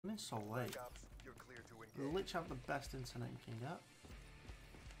in so late. You literally have the best internet you can get.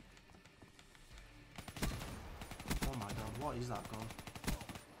 Oh my god, what is that gun?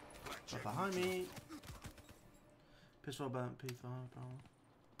 Right behind me. Pistol burnt P5, probably.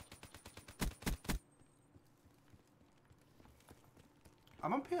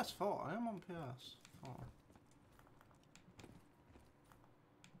 I'm on PS4. I am on PS4.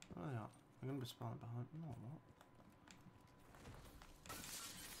 Oh yeah, I'm gonna be spawning behind. No, I'm not.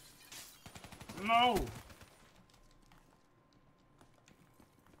 No!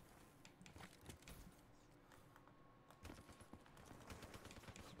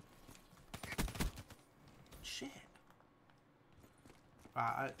 Shit.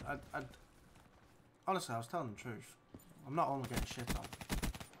 Right, I honestly, I was telling the truth. I'm not only getting shit on.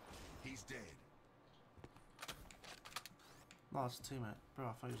 He's dead. No, it's a teammate. Bro,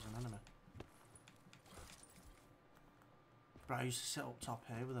 I thought he was an enemy. Bro, I used to sit up top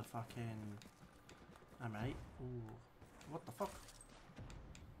here with a fucking M8. Ooh. What the fuck?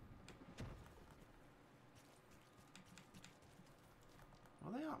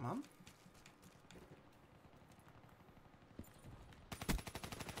 Where are they at, man?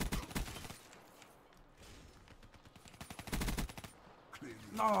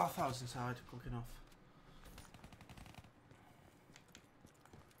 No, I thought I was inside, quick enough.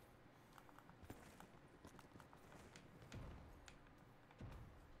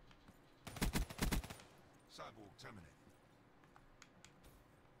 Cyborg terminated.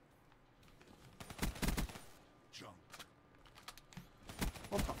 Jump.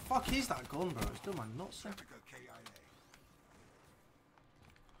 What the fuck is that gun, bro? It's doing my nuts in.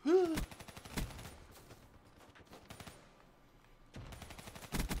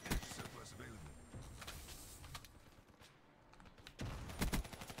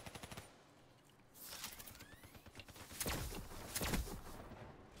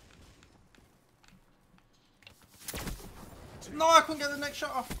 No, I couldn't get the next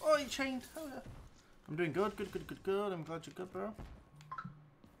shot off. Oh, he chained. Hell yeah. I'm doing good, good. I'm glad you're good, bro.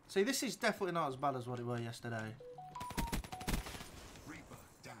 See, this is definitely not as bad as what it was yesterday. Reaper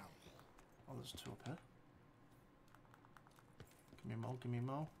down. Oh, there's two up here. Give me more, give me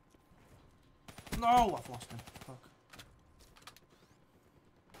more. No, I've lost him. Fuck.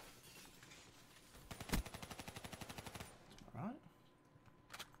 Is that right?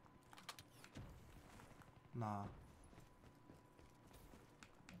 Nah.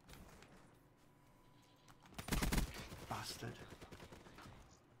 Bastard.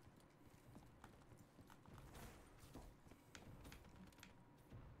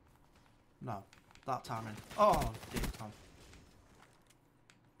 No, that timing. Oh, dick, Tom.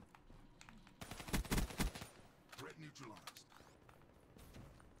 Threat neutralized.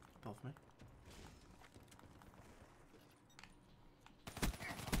 Both me.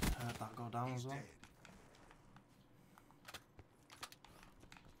 Heard that go down as well. Dead.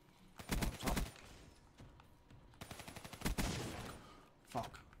 Up top.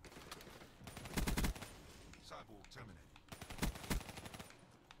 Fuck. Cyborg terminated.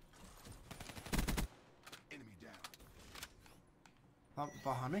 Enemy down. Oh,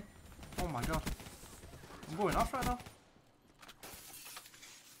 behind me. Oh my god. I'm going off right now.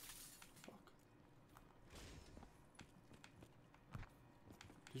 Fuck.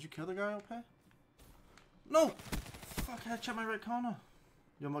 Did you kill the guy up here? No! Fuck, I checked my right corner.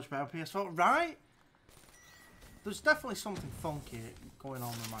 You're much better PS4, right? There's definitely something funky going on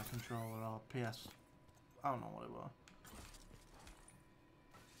with my controller or PS. I don't know what it was.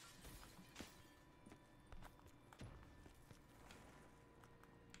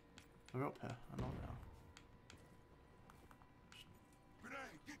 They're up here. I know they are.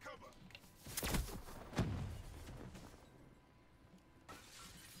 Grenade, get cover.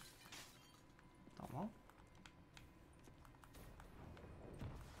 Don't know.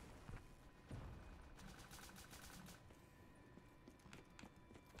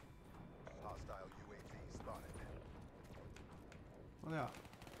 Hostile UAV spotted. Where they are?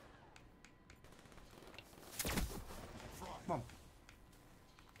 Come on.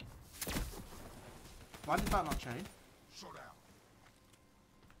 Why did that not change? Shot out.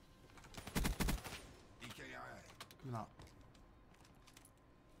 EKIA. Give me that.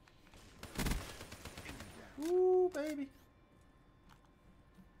 Enemy down. Ooh, baby.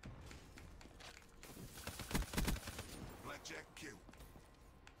 Blackjack kill.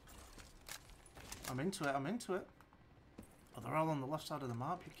 I'm into it, I'm into it. Oh, they're all on the left side of the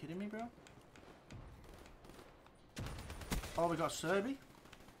map. You kidding me, bro? Oh, we got Serby.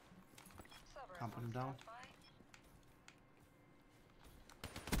 Can't put him down.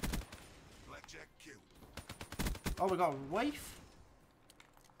 Blackjack kill. Oh, we got Waif.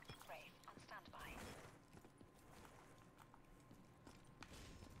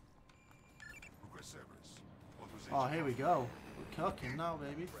 Cerberus. One was Oh, injured. here we go. We're cooking now,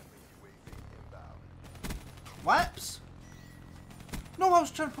 baby. Friendly UAV inbound. Whaps? No, I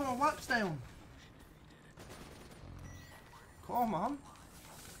was trying to put my wax down. Come on.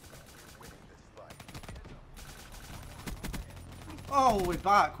 Winning this fight. Oh, we're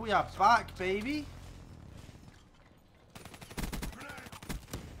back. We are back, baby.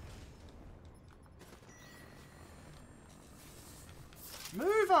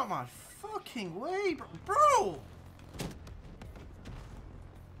 Move out my fucking way, bro.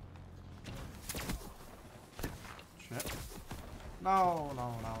 Shit. No.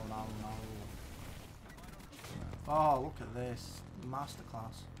 Oh, look at this.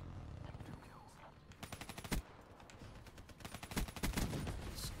 Masterclass.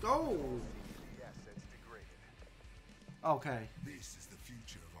 Let's go. The assets degraded. Okay. This is the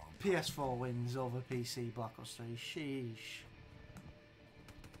future of our PS4 wins over PC Black Ops 3. Sheesh.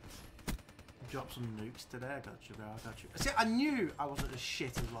 Drop some nukes today. I got you, bro. I got you. See, I knew I wasn't as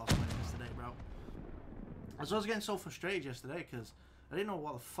shit as last night yesterday, bro. I was getting so frustrated yesterday because I didn't know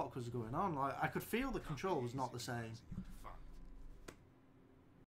what the fuck was going on. Like, I could feel the control was not the same.